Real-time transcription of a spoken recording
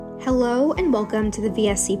Hello and welcome to the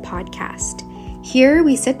VSC podcast. Here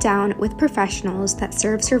we sit down with professionals that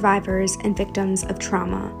serve survivors and victims of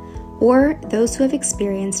trauma, or those who have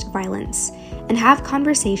experienced violence, and have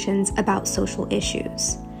conversations about social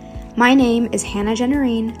issues. My name is Hannah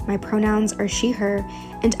Jennerine, my pronouns are she, her,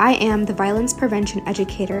 and I am the violence prevention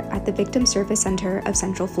educator at the Victim Service Center of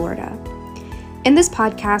Central Florida. In this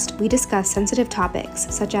podcast, we discuss sensitive topics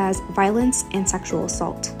such as violence and sexual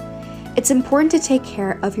assault. It's important to take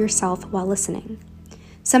care of yourself while listening.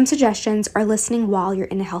 Some suggestions are listening while you're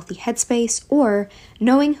in a healthy headspace or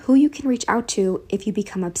knowing who you can reach out to if you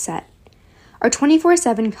become upset. Our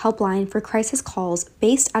 24/7 helpline for crisis calls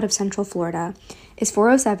based out of Central Florida is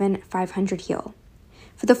 407-500-HEAL.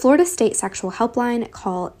 For the Florida State Sexual Helpline,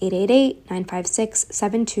 call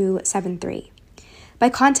 888-956-7273. By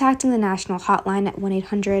contacting the national hotline at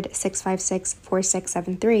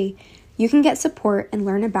 1-800-656-4673, you can get support and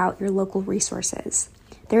learn about your local resources.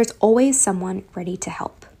 There is always someone ready to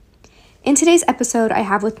help. In today's episode, I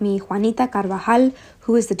have with me Juanita Carvajal,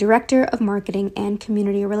 who is the Director of Marketing and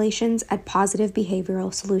Community Relations at Positive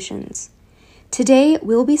Behavioral Solutions. Today,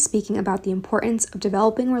 we'll be speaking about the importance of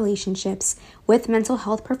developing relationships with mental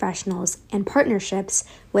health professionals and partnerships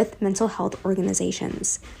with mental health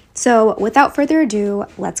organizations. So, without further ado,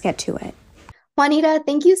 let's get to it. Juanita,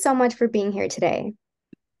 thank you so much for being here today.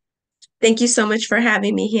 Thank you so much for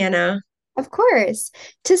having me, Hannah. Of course.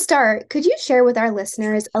 To start, could you share with our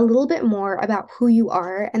listeners a little bit more about who you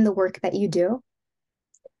are and the work that you do?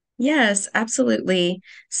 Yes, absolutely.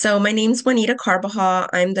 So my name's Juanita Carbajal.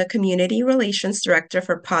 I'm the Community Relations Director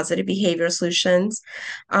for Positive Behavior Solutions.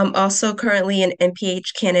 I'm also currently an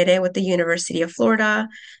MPH candidate with the University of Florida.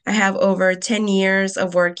 I have over 10 years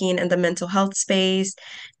of working in the mental health space,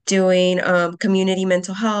 doing community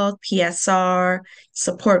mental health, PSR,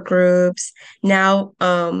 support groups. Now,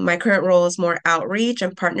 my current role is more outreach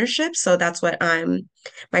and partnership. So that's what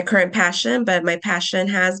my current passion, but my passion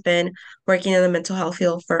has been working in the mental health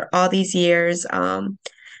field for all these years. I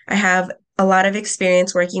have a lot of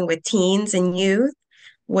experience working with teens and youth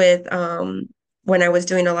with when I was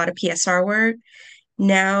doing a lot of PSR work.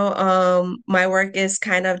 Now, my work is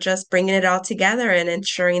kind of just bringing it all together and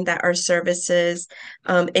ensuring that our services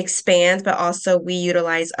expand, but also we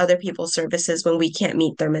utilize other people's services when we can't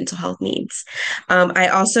meet their mental health needs. I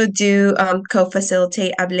also do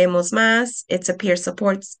co-facilitate Hablemos Más. It's a peer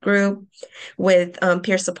support group with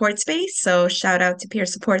Peer Support Space. So shout out to Peer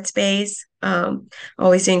Support Space.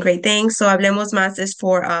 Always doing great things. So Hablemos Más is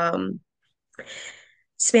for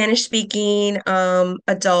Spanish speaking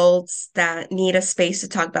adults that need a space to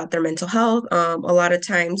talk about their mental health. A lot of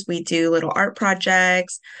times we do little art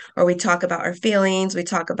projects or we talk about our feelings, we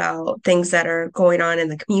talk about things that are going on in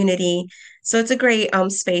the community. So it's a great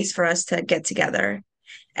space for us to get together.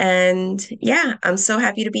 And yeah, I'm so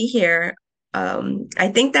happy to be here.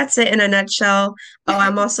 I think that's it in a nutshell. Oh,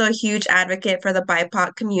 I'm also a huge advocate for the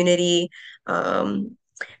BIPOC community. Um,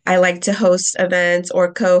 I like to host events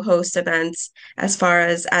or co-host events as far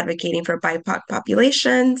as advocating for BIPOC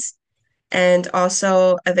populations and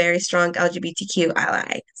also a very strong LGBTQ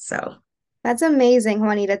ally. So That's amazing,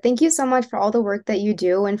 Juanita. Thank you so much for all the work that you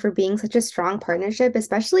do and for being such a strong partnership,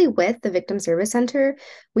 especially with the Victim Service Center.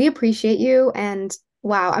 We appreciate you and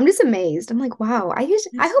wow, I'm just amazed. I'm like, wow, I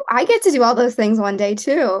hope I get to do all those things one day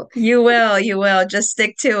too. you will just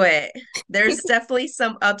stick to it. There's definitely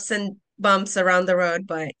some ups and bumps around the road,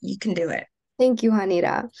 but you can do it. Thank you,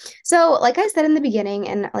 Juanita. So, like I said in the beginning,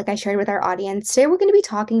 and like I shared with our audience, today we're going to be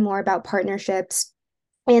talking more about partnerships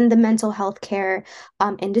in the mental health care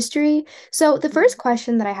industry. So, the first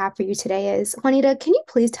question that I have for you today is, Juanita, can you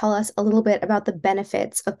please tell us a little bit about the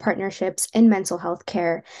benefits of partnerships in mental health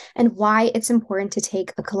care and why it's important to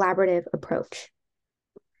take a collaborative approach?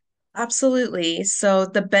 Absolutely. So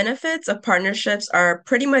the benefits of partnerships are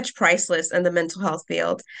pretty much priceless in the mental health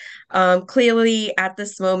field. Clearly, at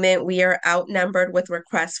this moment, we are outnumbered with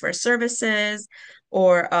requests for services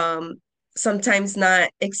or sometimes not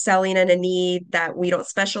excelling in a need that we don't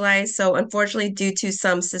specialize. So, unfortunately, due to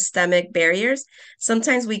some systemic barriers,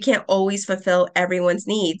 sometimes we can't always fulfill everyone's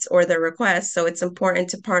needs or their requests. So, it's important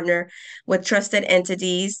to partner with trusted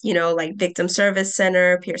entities, like Victim Service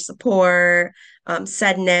Center, peer support,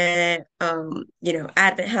 SEDNet,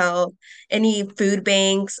 Advent Health, any food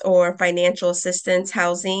banks or financial assistance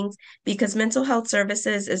housings, because mental health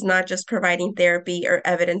services is not just providing therapy or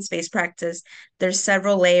evidence-based practice. There's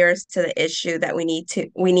several layers to the issue that we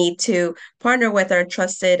need to partner with our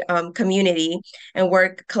trusted community and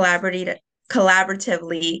work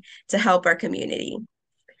collaboratively to help our community.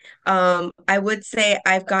 I would say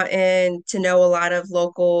I've gotten to know a lot of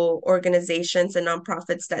local organizations and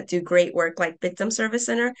nonprofits that do great work, like Victim Service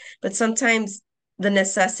Center, but sometimes the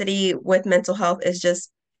necessity with mental health is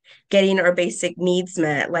just getting our basic needs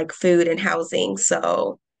met, like food and housing.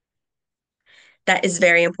 So that is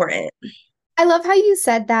very important. I love how you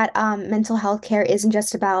said that mental health care isn't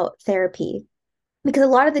just about therapy. Because a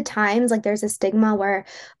lot of the times, like there's a stigma where,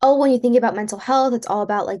 oh, when you think about mental health, it's all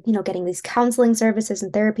about like, getting these counseling services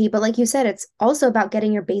and therapy. But like you said, it's also about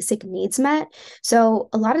getting your basic needs met. So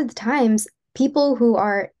a lot of the times, people who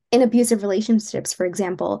are in abusive relationships, for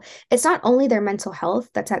example, it's not only their mental health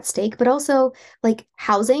that's at stake, but also like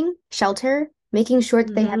housing, shelter, making sure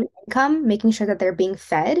that they have Mhm. an income, making sure that they're being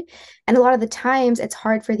fed. And a lot of the times, it's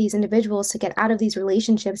hard for these individuals to get out of these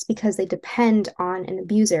relationships because they depend on an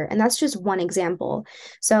abuser. And that's just one example.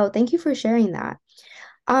 So thank you for sharing that.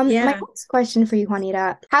 My Yeah. next question for you,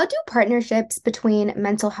 Juanita, how do partnerships between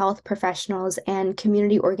mental health professionals and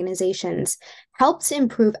community organizations help to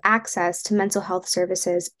improve access to mental health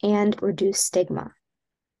services and reduce stigma?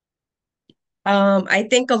 I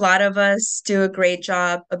think a lot of us do a great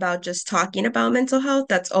job about just talking about mental health.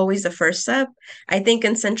 That's always the first step. I think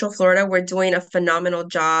in Central Florida, we're doing a phenomenal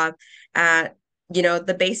job at,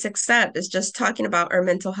 the basic step is just talking about our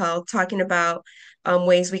mental health, talking about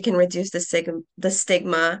ways we can reduce the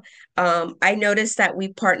stigma. I noticed that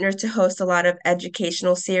we partner to host a lot of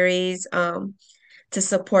educational series, to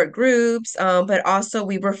support groups, but also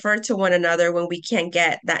we refer to one another when we can't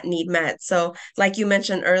get that need met. So, like you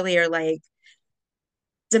mentioned earlier, like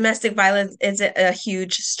domestic violence is a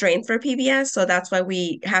huge strain for PBS. So that's why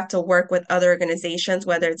we have to work with other organizations,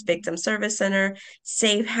 whether it's Victim Service Center,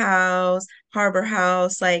 Safe House, Harbor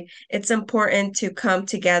House. Like it's important to come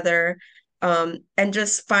together and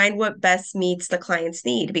just find what best meets the client's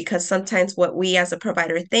need because sometimes what we as a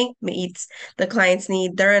provider think meets the client's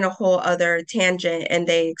need, they're in a whole other tangent and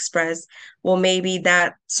they express, well, maybe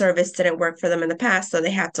that service didn't work for them in the past, so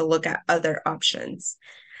they have to look at other options.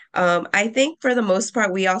 I think for the most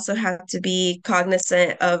part, we also have to be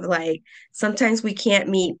cognizant of like sometimes we can't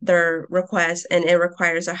meet their requests and it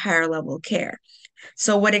requires a higher level care.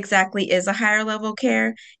 So, what exactly is a higher level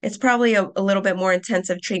care? It's probably a little bit more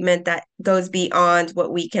intensive treatment that goes beyond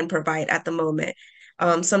what we can provide at the moment.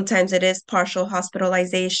 Sometimes it is partial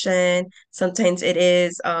hospitalization, sometimes it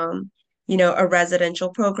is, a residential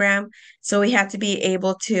program. So, we have to be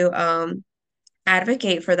able to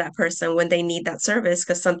advocate for that person when they need that service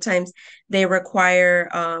because sometimes they require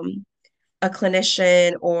a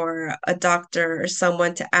clinician or a doctor or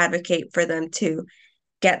someone to advocate for them to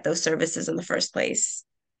get those services in the first place.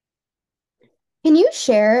 Can you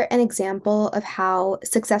share an example of how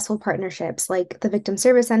successful partnerships like the Victim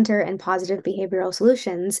Service Center and Positive Behavioral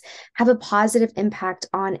Solutions have a positive impact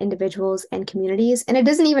on individuals and communities? And it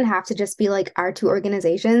doesn't even have to just be like our two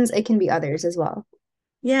organizations, it can be others as well.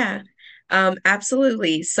 Yeah,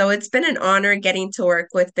 absolutely. So it's been an honor getting to work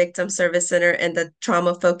with Victim Service Center and the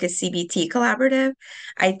Trauma Focused CBT Collaborative.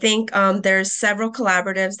 I think there's several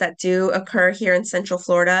collaboratives that do occur here in Central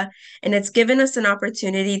Florida, and it's given us an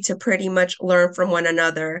opportunity to pretty much learn from one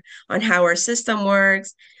another on how our system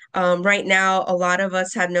works. Right now, a lot of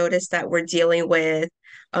us have noticed that we're dealing with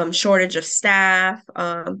shortage of staff,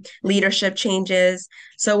 leadership changes.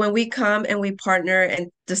 So when we come and we partner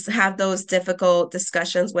and just have those difficult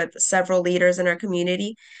discussions with several leaders in our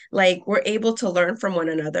community, like we're able to learn from one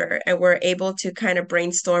another and we're able to kind of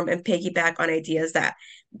brainstorm and piggyback on ideas that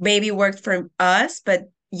maybe worked for us, but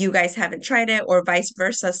you guys haven't tried it, or vice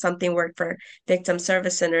versa, something worked for Victim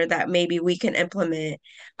Service Center that maybe we can implement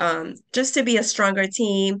just to be a stronger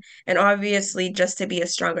team and obviously just to be a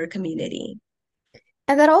stronger community.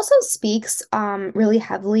 And that also speaks really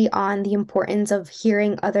heavily on the importance of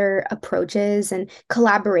hearing other approaches and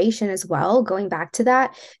collaboration as well, going back to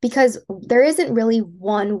that, because there isn't really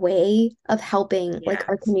one way of helping like Yeah.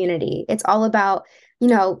 our community. It's all about,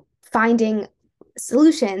 finding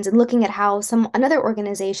solutions and looking at how some another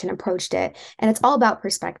organization approached it. And it's all about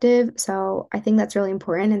perspective. So I think that's really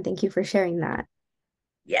important. And thank you for sharing that.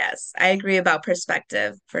 Yes, I agree about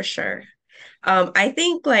perspective for sure. I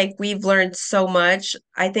think like we've learned so much.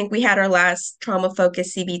 I think we had our last trauma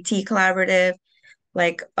focused CBT collaborative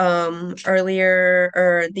like earlier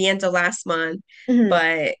or the end of last month, Mhm.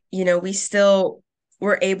 but we still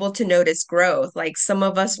were able to notice growth. Like some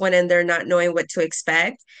of us went in there not knowing what to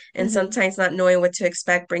expect, and Mhm. sometimes not knowing what to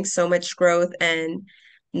expect brings so much growth and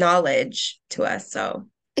knowledge to us. So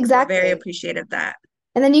we're very Exactly. appreciative of that.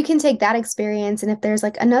 And then you can take that experience, and if there's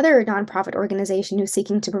like another nonprofit organization who's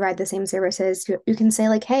seeking to provide the same services, you can say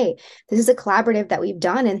like, "Hey, this is a collaborative that we've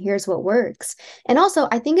done, and here's what works." And also,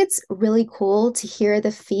 I think it's really cool to hear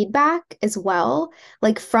the feedback as well,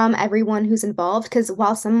 like from everyone who's involved, because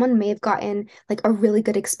while someone may have gotten like a really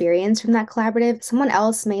good experience from that collaborative, someone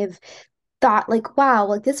else may have thought like, wow,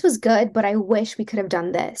 like this was good, but I wish we could have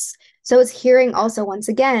done this. So it's hearing also once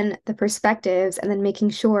again the perspectives and then making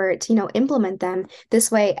sure to, implement them. This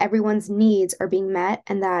way everyone's needs are being met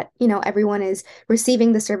and that, everyone is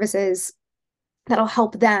receiving the services that'll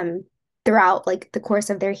help them throughout like the course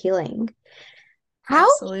of their healing. How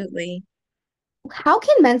Absolutely. how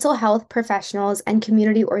can mental health professionals and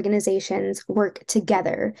community organizations work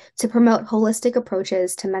together to promote holistic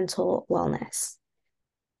approaches to mental wellness?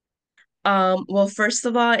 Well, first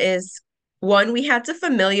of all, is one, we had to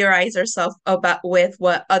familiarize ourselves about with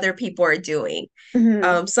what other people are doing.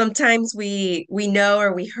 Hmm. Sometimes we know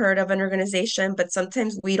or we heard of an organization, but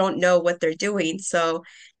sometimes we don't know what they're doing. So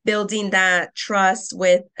building that trust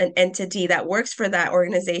with an entity that works for that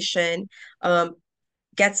organization,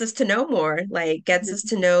 gets us to know more, like gets us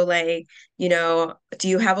to know like, do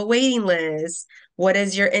you have a waiting list? What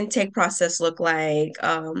does your intake process look like?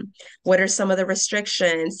 What are some of the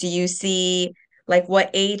restrictions? Do you see like what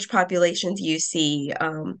age population do you see?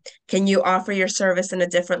 Can you offer your service in a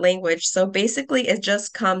different language? So basically it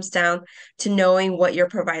just comes down to knowing what your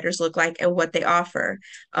providers look like and what they offer.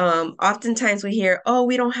 Oftentimes we hear, oh,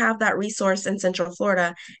 we don't have that resource in Central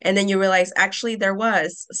Florida. And then you realize actually there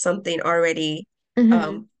was something already, Hmm.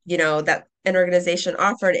 that an organization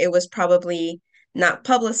offered. It was probably not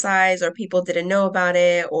publicized or people didn't know about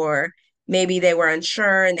it, or maybe they were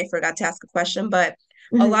unsure and they forgot to ask a question. But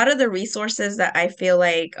a Hmm. lot of the resources that I feel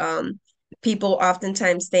like people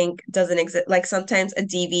oftentimes think doesn't exist, like sometimes a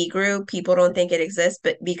DV group, people don't think it exists,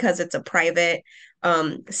 but because it's a private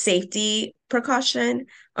safety precaution,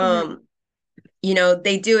 Hmm. um,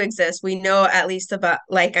 they do exist. We know at least about,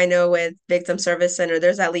 like, I know with Victim Service Center,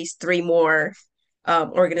 there's at least three more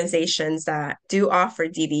organizations that do offer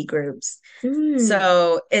DV groups. Mm.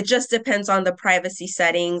 So it just depends on the privacy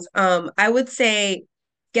settings. I would say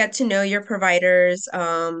get to know your providers.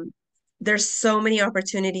 There's so many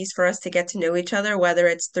opportunities for us to get to know each other, whether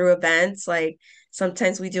it's through events, like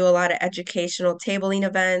sometimes we do a lot of educational tabling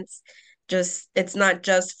events. Just it's not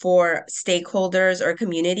just for stakeholders or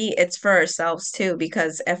community, it's for ourselves too.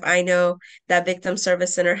 Because if I know that Victim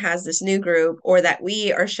Service Center has this new group or that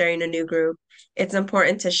we are sharing a new group, it's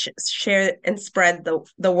important to share and spread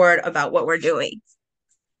the word about what we're doing.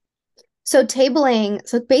 So tabling,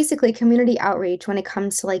 so basically community outreach when it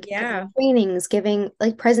comes to like giving Yeah. trainings, giving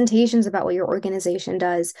like presentations about what your organization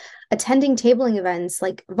does, attending tabling events,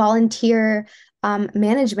 like volunteer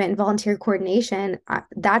management and volunteer coordination.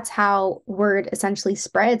 That's how word essentially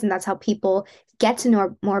spreads, and that's how people get to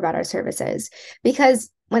know more about our services. Because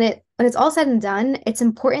when it's all said and done, it's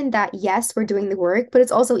important that yes, we're doing the work, but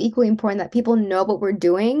it's also equally important that people know what we're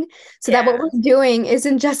doing so that what Yeah. we're doing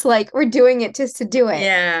isn't just like we're doing it just to do it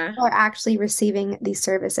Yeah. are actually receiving these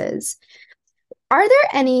services. Are there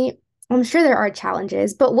any, I'm sure there are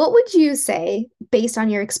challenges, but what would you say, based on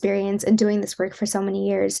your experience in doing this work for so many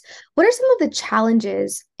years, what are some of the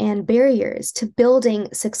challenges and barriers to building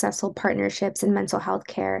successful partnerships in mental health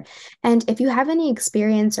care? And if you have any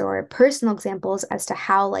experience or personal examples as to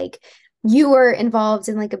how like you were involved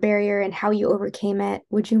in like a barrier and how you overcame it,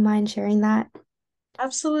 would you mind sharing that?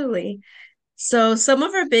 Absolutely. So some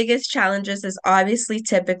of our biggest challenges is obviously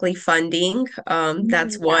typically funding.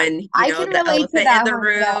 That's Yeah, one, I can the relate to elephant in that the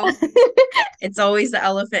one. Yeah. room. It's always the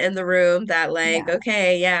elephant in the room that like, Yeah.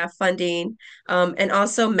 okay, yeah, funding. And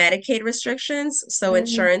also Medicaid restrictions, so Mhm.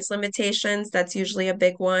 insurance limitations, that's usually a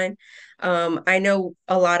big one. I know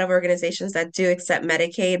a lot of organizations that do accept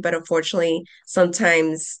Medicaid, but unfortunately,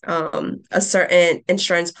 sometimes a certain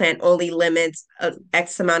insurance plan only limits a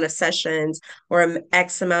X amount of sessions or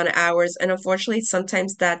X amount of hours. And unfortunately,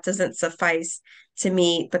 sometimes that doesn't suffice to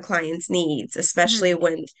meet the client's needs, especially Mhm.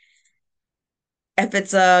 when if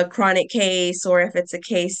it's a chronic case or if it's a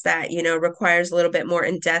case that, requires a little bit more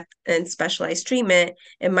in-depth and specialized treatment,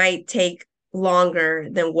 it might take longer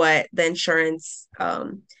than what the insurance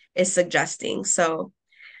is suggesting. So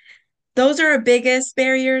those are our biggest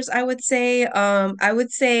barriers, I would say. I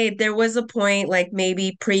would say there was a point like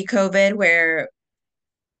maybe pre-COVID where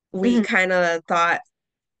we Mhm. kind of thought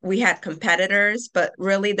we had competitors, but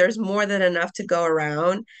really there's more than enough to go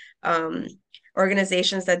around. Um,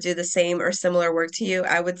 Organizations that do the same or similar work to you,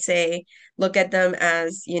 I would say look at them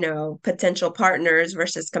as, potential partners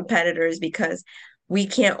versus competitors because we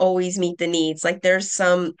can't always meet the needs. Like there's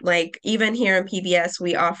some, like even here in PBS,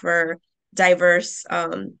 we offer diverse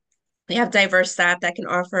we have diverse staff that can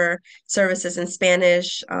offer services in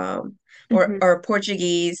Spanish, Hmm. or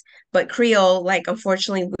Portuguese, but Creole, like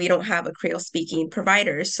unfortunately, we don't have a Creole speaking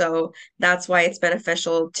provider. So that's why it's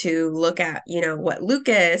beneficial to look at, what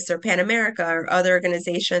Lucas or Pan America or other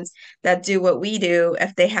organizations that do what we do,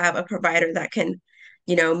 if they have a provider that can,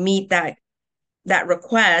 meet that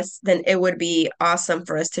request, then it would be awesome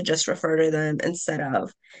for us to just refer to them instead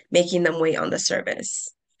of making them wait on the service.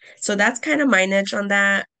 So that's kind of my niche on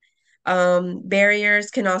that. Barriers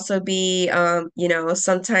can also be,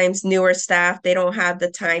 sometimes newer staff, they don't have the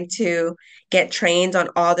time to get trained on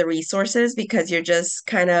all the resources because you're just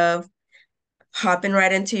kind of hopping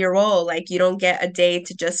right into your role. Like you don't get a day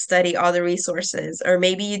to just study all the resources, or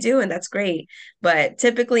maybe you do, and that's great. But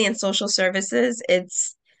typically in social services,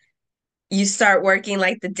 it's you start working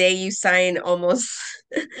like the day you sign almost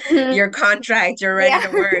Hmm. your contract, you're ready Yeah.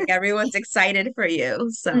 to work. Everyone's excited for you.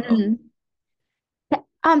 So, Hmm.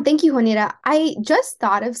 Thank you, Juanita. I just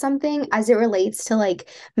thought of something as it relates to like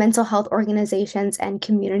mental health organizations and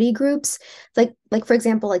community groups, like for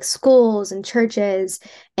example, like schools and churches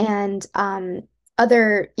and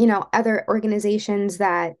other, other organizations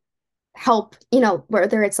that help,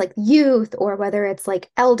 whether it's like youth or whether it's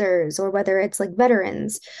like elders or whether it's like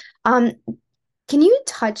veterans. Um, can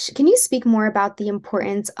you speak more about the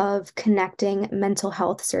importance of connecting mental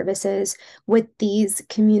health services with these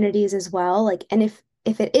communities as well? Like, and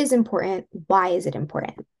if it is important, why is it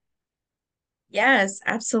important? yes,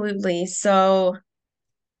 absolutely. So,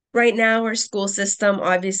 right now, our school system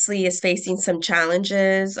obviously is facing some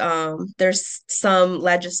challenges. There's some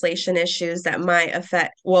legislation issues that might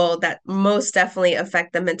affect, well, that most definitely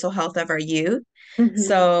affect the mental health of our youth. Hmm.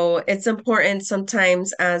 So it's important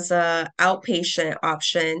sometimes as a outpatient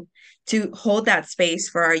option to hold that space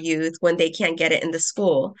for our youth when they can't get it in the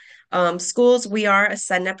school. Schools, we are a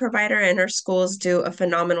SEDNet provider, and our schools do a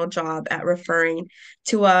phenomenal job at referring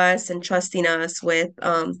to us and trusting us with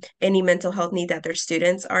any mental health need that their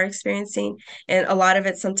students are experiencing. And a lot of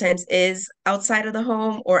it sometimes is outside of the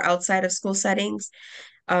home or outside of school settings.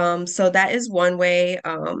 So that is one way.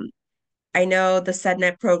 I know the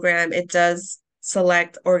SEDNet program, it does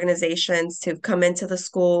select organizations to come into the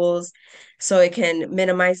schools so it can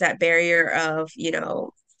minimize that barrier of,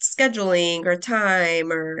 scheduling or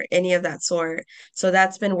time or any of that sort. So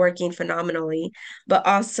that's been working phenomenally. But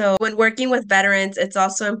also, when working with veterans, it's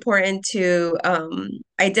also important to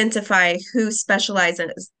identify who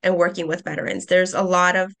specializes in working with veterans. There's a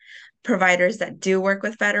lot of providers that do work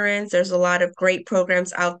with veterans. There's a lot of great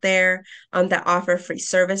programs out there that offer free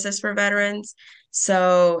services for veterans.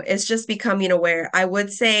 So it's just becoming aware. I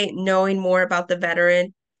would say knowing more about the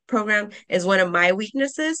veteran program is one of my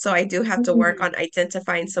weaknesses. So I do have to work Hmm. on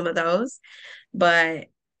identifying some of those. But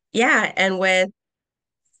yeah, and with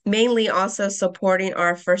mainly also supporting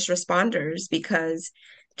our first responders, because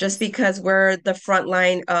just because we're the front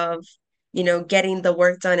line of, getting the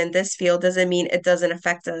work done in this field doesn't mean it doesn't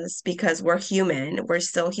affect us, because we're human. We're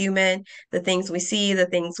still human. The things we see, the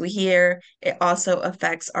things we hear, it also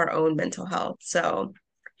affects our own mental health. So,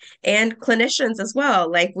 and clinicians as well.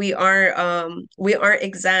 Like we aren't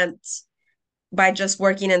exempt by just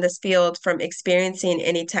working in this field from experiencing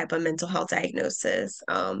any type of mental health diagnosis.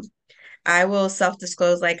 I will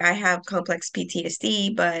self-disclose, like I have complex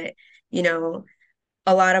PTSD, but you know,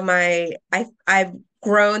 a lot of I've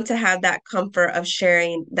grown to have that comfort of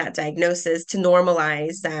sharing that diagnosis, to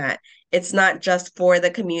normalize that it's not just for the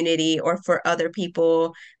community or for other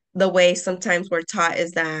people. The way sometimes we're taught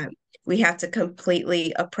is that we have to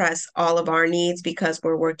completely oppress all of our needs because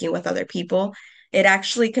we're working with other people. It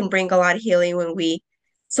actually can bring a lot of healing when we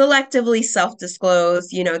selectively self-disclose,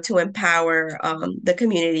 to empower the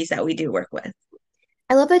communities that we do work with.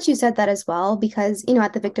 I love that you said that as well, because,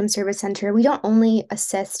 at the Victim Service Center, we don't only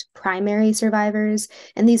assist primary survivors,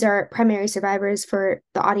 and these are primary survivors for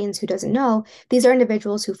the audience who doesn't know. These are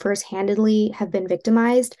individuals who first-handedly have been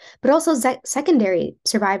victimized, but also secondary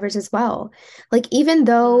survivors as well. Like, even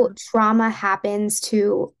though Mm, trauma happens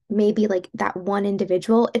to maybe like that one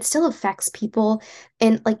individual, it still affects people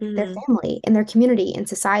in like their mm, family, in their community, in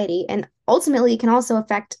society, and ultimately it can also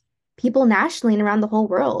affect people nationally and around the whole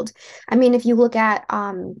world. I mean, if you look at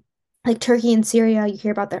like Turkey and Syria, you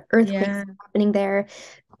hear about the earthquakes yeah, happening there.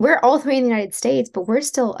 We're all three in the United States, but we're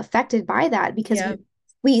still affected by that because yeah,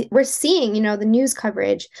 we're seeing, the news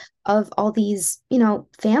coverage of all these,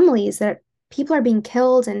 families that people are being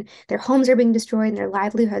killed and their homes are being destroyed and their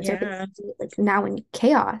livelihoods are yeah, basically like now in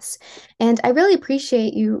chaos. And I really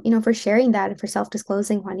appreciate you, for sharing that and for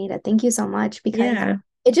self-disclosing, Juanita. Thank you so much because yeah,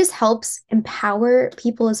 it just helps empower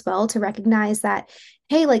people as well to recognize that,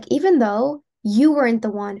 hey, like even though you weren't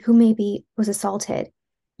the one who maybe was assaulted.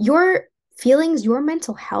 Your feelings, your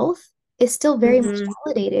mental health is still very much Hmm.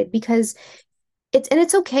 validated because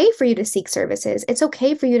it's okay for you to seek services. It's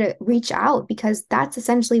okay for you to reach out because that's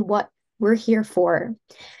essentially what we're here for.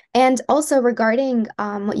 And also regarding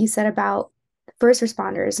what you said about first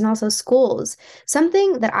responders and also schools,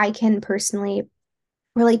 something that I can personally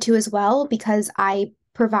relate to as well because I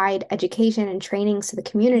provide education and trainings to the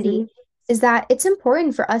community Hmm. is that it's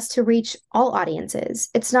important for us to reach all audiences.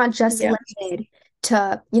 It's not just Yep. limited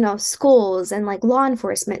to, schools and like law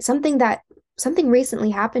enforcement. Something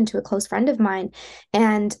recently happened to a close friend of mine,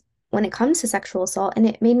 and when it comes to sexual assault, and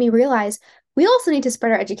it made me realize we also need to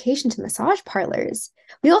spread our education to massage parlors.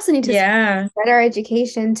 We also need to Yeah. spread our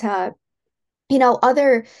education to,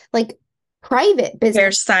 other like private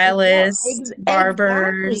business as well. Hairstylists, Exactly.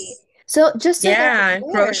 barbers, So just so they're yeah,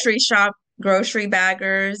 aware, grocery shop, grocery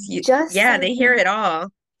baggers. just Yeah, so they hear it all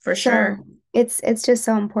for sure. so it's just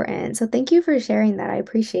so important. So thank you for sharing that. I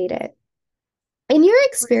appreciate it. In your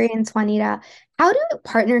experience, Juanita, how do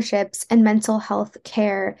partnerships and mental health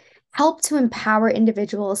care help to empower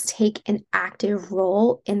individuals take an active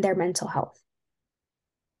role in their mental health?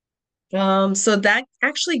 So that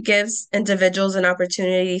actually gives individuals an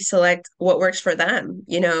opportunity to select what works for them,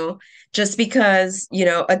 just because,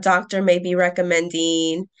 a doctor may be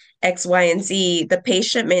recommending X, Y, and Z, the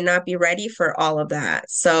patient may not be ready for all of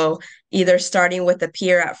that. So either starting with a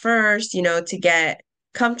peer at first, to get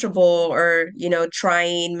comfortable or,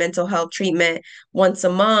 trying mental health treatment once a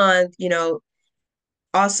month,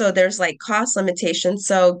 also there's like cost limitations.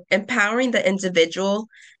 So empowering the individual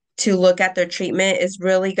to look at their treatment is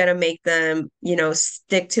really going to make them,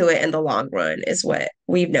 stick to it in the long run, is what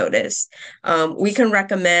we've noticed. We can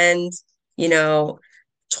recommend, you know,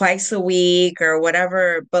 twice a week or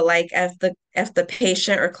whatever, but like if the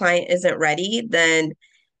patient or client isn't ready, then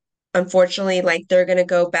unfortunately, like they're going to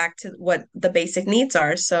go back to what the basic needs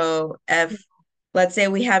are. So if let's say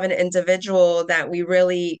we have an individual that we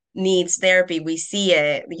really needs therapy, we see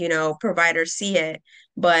it, providers see it,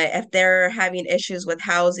 but if they're having issues with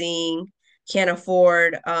housing, can't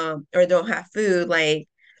afford, or don't have food, like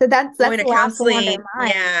So that's going the to last thing on their counseling,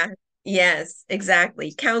 mind. yeah, yes,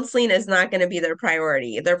 exactly. Counseling is not going to be their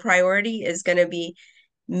priority. Their priority is going to be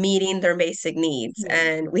meeting their basic needs. Mhm.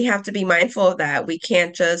 And we have to be mindful of that. We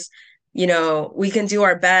can't just, we can do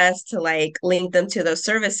our best to like link them to those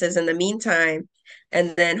services in the meantime.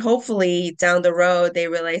 And then hopefully down the road, they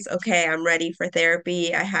realize, okay, I'm ready for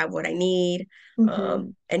therapy. I have what I need.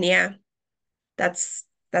 Mhm. And yeah, that's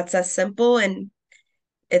that's as simple and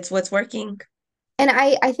it's what's working. And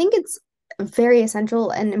I think it's very essential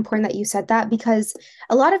and important that you said that because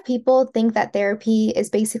a lot of people think that therapy is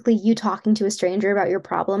basically you talking to a stranger about your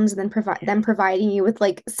problems and then providing you with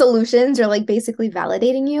like solutions or like basically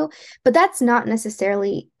validating you. But that's not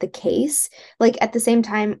necessarily the case. Like at the same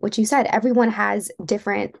time, what you said, everyone has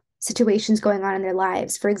different situations going on in their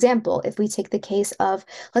lives. For example, if we take the case of,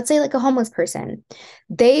 let's say, like a homeless person,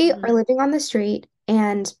 they are Mhm. living on the street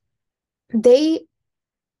and they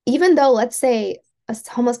even though, let's say, a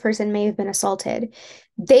homeless person may have been assaulted,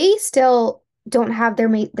 they still don't have their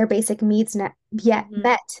basic needs yet Mhm.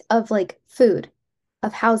 met of like food,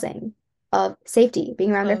 of housing, of safety,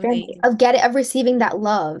 being around their family, Clothing. of receiving that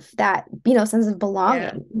love, that, sense of Yeah.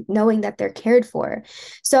 belonging, knowing that they're cared for.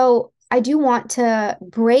 So I do want to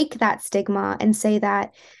break that stigma and say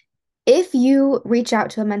that if you reach out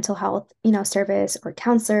to a mental health, service or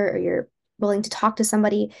counselor, or you're willing to talk to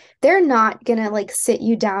somebody, they're not gonna like sit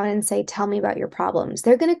you down and say, tell me about your problems.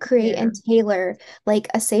 They're gonna create Yeah. and tailor like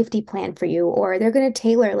a safety plan for you, or they're gonna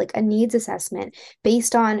tailor like a needs assessment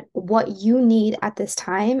based on what you need at this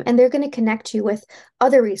time. And they're gonna connect you with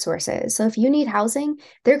other resources. So if you need housing,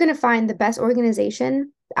 they're gonna find the best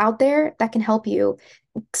organization out there that can help you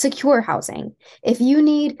secure housing. If you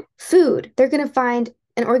need food, they're going to find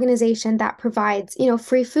an organization that provides,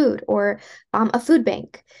 free food or a food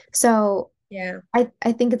bank. So Yeah.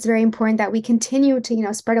 I think it's very important that we continue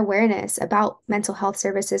to, spread awareness about mental health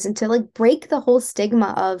services and to like break the whole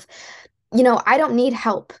stigma of, I don't need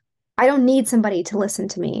help. I don't need somebody to listen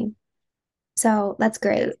to me. So that's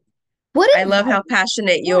Yes. great. What I love advice? how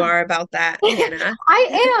passionate you Yeah, are about that, Hannah.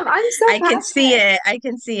 I am. I'm so I can see passionate. it. I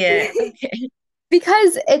can see it. Okay.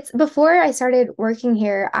 Because it's before I started working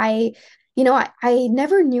here, I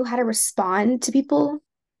never knew how to respond to people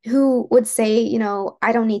who would say,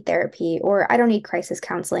 I don't need therapy or I don't need crisis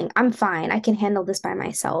counseling. I'm fine. I can handle this by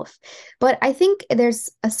myself. But I think there's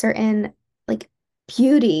a certain like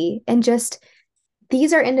beauty and just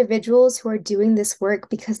these are individuals who are doing this work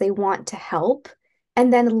because they want to help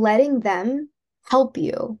and then letting them help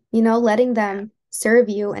you, letting them serve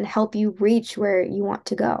you and help you reach where you want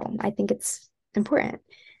to go. I think it's important.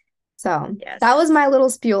 So that Yes. was my little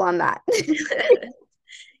spiel on that.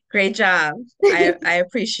 Great job. I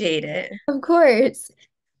appreciate it. Of course.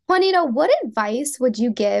 Juanita, what advice would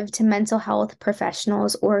you give to mental health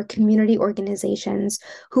professionals or community organizations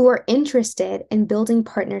who are interested in building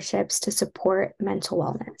partnerships to support mental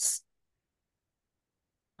wellness?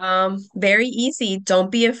 Very easy.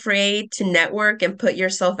 Don't be afraid to network and put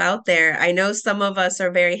yourself out there. I know some of us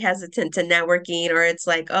are very hesitant to networking, or it's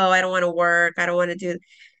like, oh, I don't want to work. I don't want to do.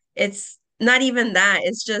 It's not even that.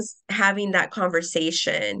 It's just having that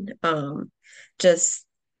conversation. Just,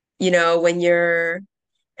 when you're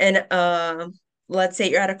in let's say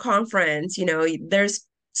you're at a conference, there's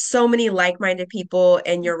so many like-minded people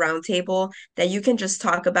in your round table that you can just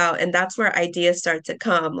talk about, and that's where ideas start to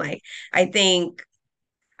come. Like, I think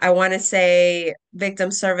I want to say Victim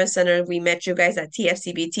Service Center, we met you guys at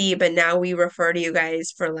TFCBT, but now we refer to you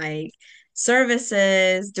guys for like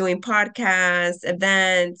services, doing podcasts,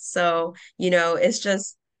 events. So, it's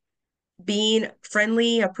just being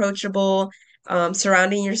friendly, approachable,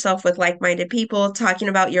 surrounding yourself with like-minded people, talking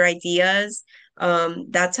about your ideas.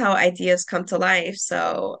 That's how ideas come to life.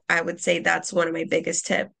 So I would say that's one of my biggest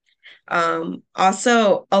tips.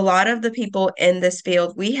 Also, a lot of the people in this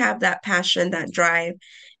field, we have that passion, that drive,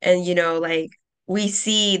 and like we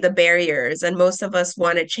see the barriers, and most of us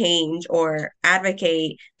want to change or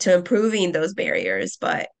advocate to improving those barriers,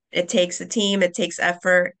 but it takes a team, it takes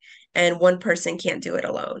effort, and one person can't do it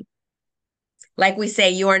alone. Like we say,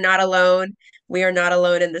 you are not alone. We are not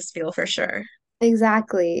alone in this field for sure.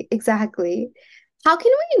 Exactly, exactly. How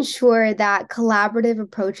can we ensure that collaborative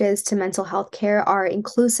approaches to mental health care are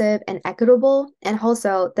inclusive and equitable, and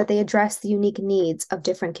also that they address the unique needs of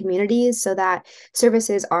different communities so that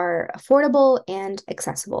services are affordable and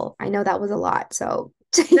accessible? I know that was a lot, so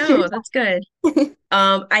take your No, that's good.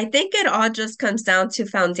 time. I think it all just comes down to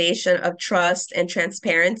foundation of trust and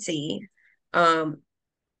transparency. Um,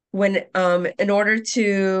 when in order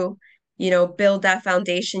to, build that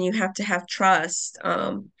foundation, you have to have trust.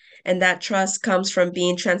 And that trust comes from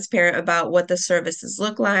being transparent about what the services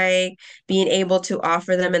look like, being able to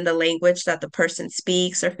offer them in the language that the person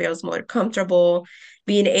speaks or feels more comfortable,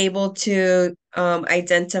 being able to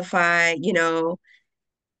identify,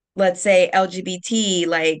 let's say LGBT,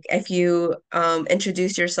 like if you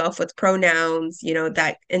introduce yourself with pronouns,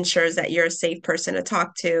 that ensures that you're a safe person to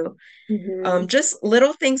talk to. Mhm. Just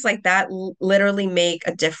little things like that literally make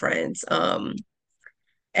a difference.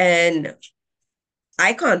 And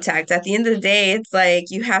eye contact, at the end of the day, it's like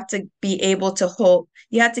you have to be able to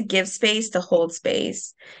you have to give space to hold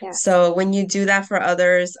space. Yes. So when you do that for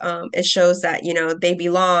others, it shows that, they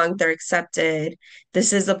belong, they're accepted.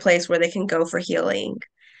 This is a place where they can go for healing.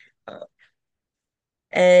 Uh,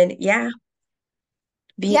 and yeah,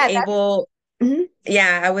 being Yeah, that able, mhm.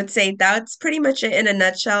 yeah, I would say that's pretty much it in a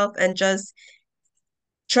nutshell. And just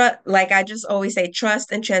trust, like I just always say,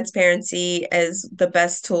 trust and transparency is the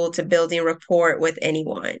best tool to building rapport with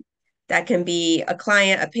anyone. That can be a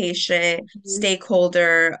client, a patient, Mhm.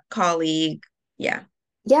 stakeholder, colleague. Yeah.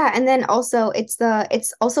 Yeah, and then also it's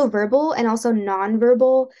also verbal and also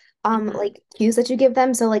nonverbal Hmm. like cues that you give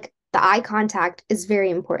them. So like the eye contact is very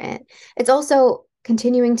important. It's also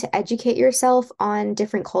continuing to educate yourself on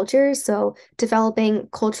different cultures, so developing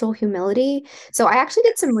cultural humility. So I actually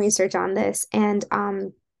did some Yes. research on this, and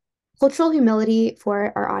cultural humility,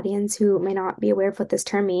 for our audience who may not be aware of what this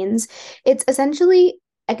term means, it's essentially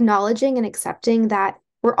acknowledging and accepting that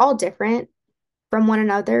we're all different from one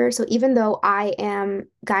another. So even though I am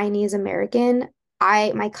Guyanese American,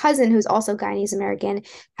 my cousin who's also Guyanese American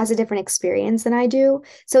has a different experience than I do.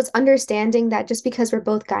 So it's understanding that just because we're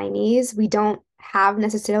both Guyanese, we don't have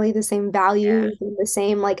necessarily the same Yeah. values and the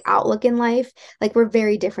same like outlook in life. Like we're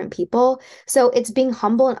very different people. So it's being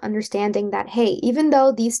humble and understanding that, hey, even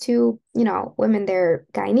though these two, women, they're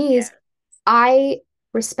Yeah. Guyanese, I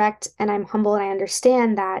respect and I'm humble and I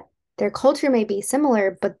understand that their culture may be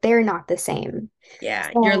similar, but they're not the same. Yeah,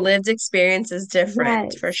 your So, lived experience is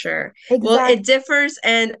different for yes, sure. Well, it exactly, differs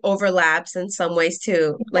and overlaps in some ways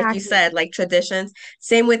too. Like you exactly. said, like traditions.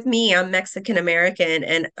 Same with me. I'm Mexican American,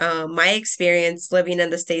 and my experience living in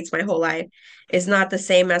the States my whole life is not the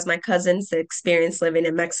same as my cousin's experience living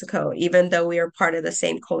in Mexico, even though we are part of the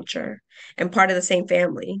same culture and part of the same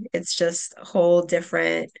family. It's just a whole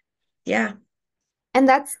different, yeah, And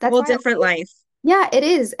that's whole why different life. yeah, it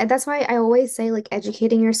is. And that's why I always say like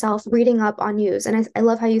educating yourself, reading up on news. And I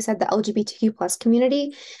love how you said the LGBTQ plus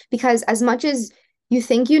community, because as much as you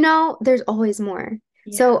think there's always more.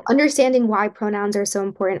 So Yeah. understanding why pronouns are so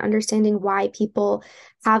important, understanding why people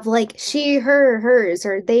have like she, her, hers,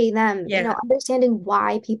 or they, them, Yeah. understanding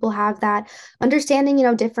why people have that, understanding,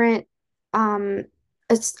 different um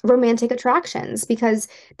romantic attractions, because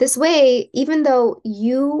this way, even though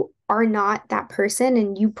you are not that person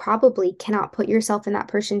and you probably cannot put yourself in that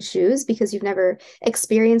person's shoes because you've never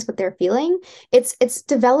experienced what they're feeling, it's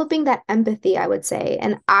developing that empathy, I would say.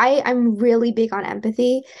 And I'm really big on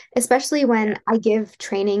empathy, especially Yeah. when I give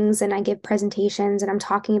trainings and I give presentations and I'm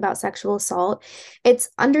talking about sexual assault. It's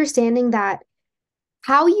understanding that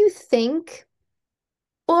how you think,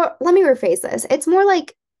 or let me rephrase this. It's more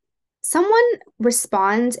like someone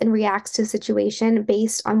responds and reacts to a situation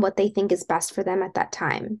based on what they think is best for them at that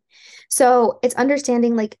time. So it's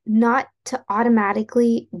understanding like not to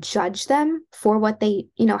automatically judge them for what they,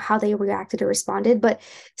 how they reacted or responded, but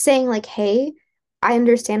saying like, hey, I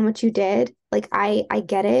understand what you did. Like I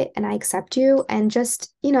get it and I accept you, and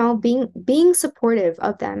just, being supportive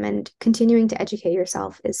of them and continuing to educate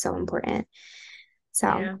yourself is so important. So,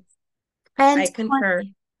 Yeah. and I concur.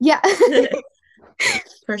 yeah.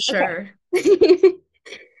 For Okay. sure.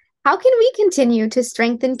 How can we continue to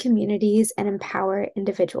strengthen communities and empower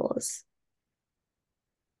individuals?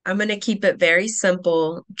 I'm going to keep it very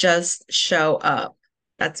simple. Just show up.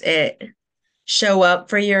 That's it. Show up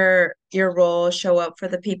for your role, show up for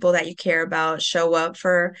the people that you care about, show up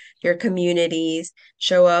for your communities,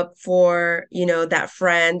 show up for, that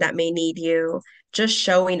friend that may need you. Just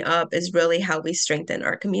showing up is really how we strengthen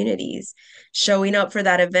our communities. Showing up for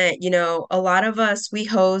that event, a lot of us, we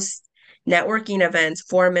host networking events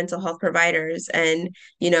for mental health providers, and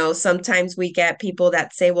sometimes we get people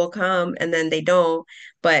that say will come and then they don't.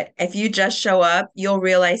 But if you just show up, you'll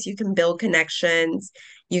realize you can build connections.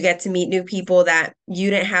 You get to meet new people that you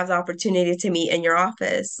didn't have the opportunity to meet in your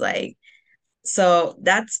office. Like, so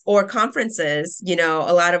that's, or conferences,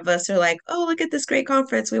 a lot of us are like, oh, look at this great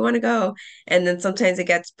conference, we want to go. And then sometimes it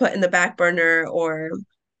gets put in the back burner, or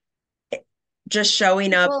just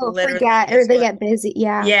showing up People literally forget or is they what, get busy.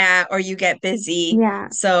 Yeah. yeah, or you get busy. Yeah.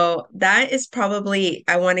 So that is probably,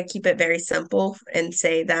 I want to keep it very simple and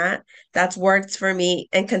say that that's worked for me.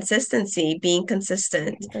 And consistency, being Be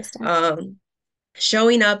consistent. consistent. Um,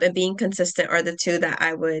 Showing up and being consistent are the two that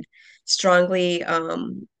I would strongly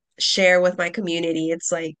share with my community.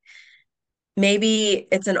 It's like maybe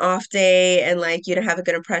it's an off day and like you don't have a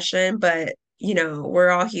good impression, but we're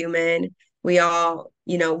all human. We all,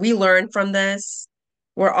 we learn from this.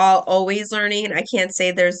 We're all always learning. I can't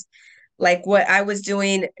say there's like what I was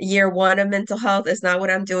doing year one of mental health is not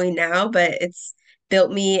what I'm doing now, but it's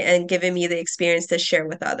built me and given me the experience to share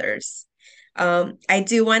with others. I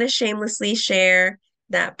do want to shamelessly share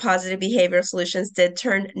that Positive Behavioral Solutions did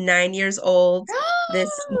turn 9 years old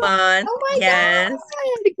this month. Oh my Yes.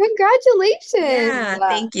 God. Congratulations. Yeah,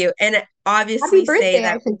 thank you. And Happy obviously say birthday, I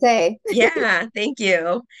that, should say. yeah, thank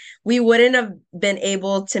you. We wouldn't have been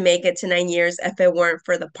able to make it to 9 years if it weren't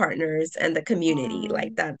for the partners and the community.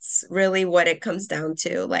 Like, that's really what it comes down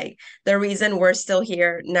to. Like, the reason we're still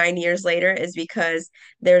here 9 years later is because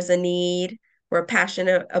there's a need. We're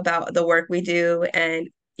passionate about the work we do. And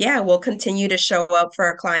yeah, we'll continue to show up for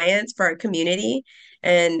our clients, for our community,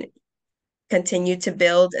 and continue to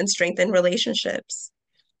build and strengthen relationships.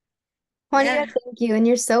 Juanita, Yeah. thank you. And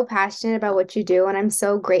you're so passionate about what you do. And I'm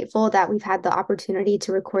so grateful that we've had the opportunity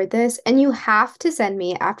to record this. And you have to send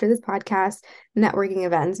me after this podcast networking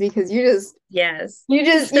events because Yes. you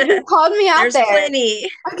just called me out There's there. plenty.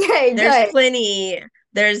 Okay, There's good. plenty.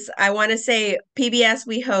 I want to say PBS,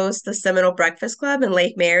 we host the Seminole Breakfast Club in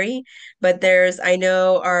Lake Mary, but I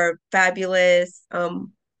know our fabulous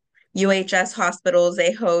UHS hospitals,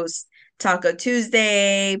 they host Taco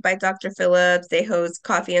Tuesday by Dr. Phillips. They host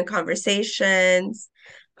Coffee and Conversations.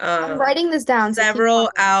 I'm Um, writing this down, so keep Several going.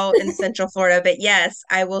 out in Central Florida, but yes,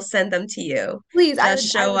 I will send them to you. Please,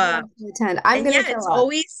 Just I show would up. love to attend. I'm And gonna yeah, show it's up.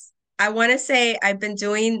 always, I want to say I've been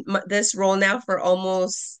doing this role now for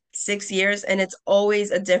almost 6 years, and it's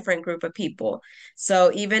always a different group of people.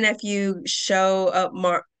 So even if you show up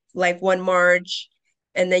like one March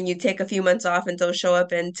and then you take a few months off and don't show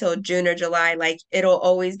up until June or July, like it'll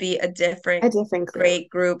always be a different A different group. great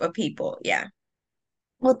group of people. Yeah.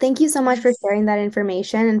 Well, thank you so much for Yes. sharing that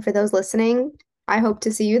information. And for those listening, I hope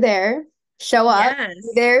to see you there. Show up, be Yes.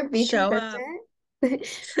 there, be Show up.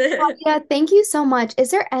 consistent. Yeah, thank you so much.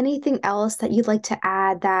 Is there anything else that you'd like to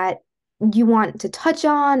add that you want to touch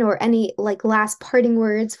on, or any like last parting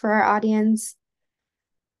words for our audience?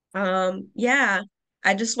 Yeah,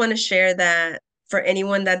 I just want to share that for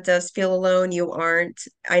anyone that does feel alone, you aren't.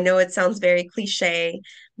 I know it sounds very cliche,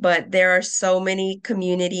 but there are so many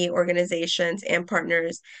community organizations and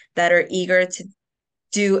partners that are eager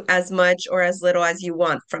do as much or as little as you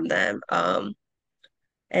want from them.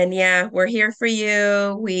 And yeah, we're here for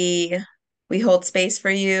you. We hold space for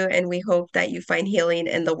you, and we hope that you find healing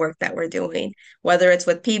in the work that we're doing, whether it's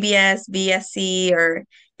with PBS, VSC, or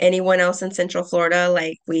anyone else in Central Florida.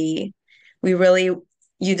 Like we really,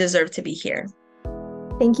 you deserve to be here.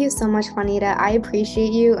 Thank you so much, Juanita. I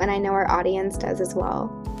appreciate you, and I know our audience does as well.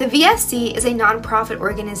 The VSC is a nonprofit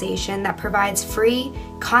organization that provides free,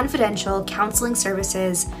 confidential counseling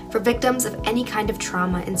services for victims of any kind of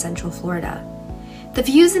trauma in Central Florida. The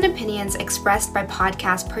views and opinions expressed by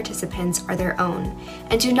podcast participants are their own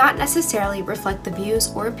and do not necessarily reflect the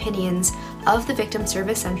views or opinions of the Victim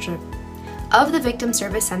Service Center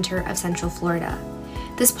of Central Florida.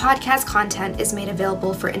 This podcast content is made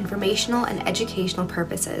available for informational and educational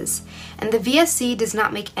purposes, and the VSC does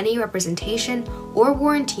not make any representation or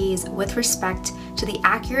warranties with respect to the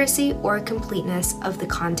accuracy or completeness of the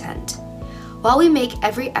content. While we make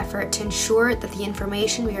every effort to ensure that the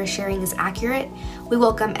information we are sharing is accurate, we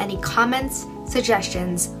welcome any comments,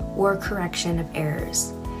 suggestions, or correction of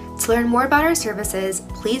errors. To learn more about our services,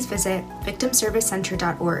 please visit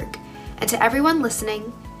victimservicecenter.org. And to everyone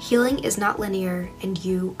listening, healing is not linear, and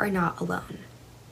you are not alone.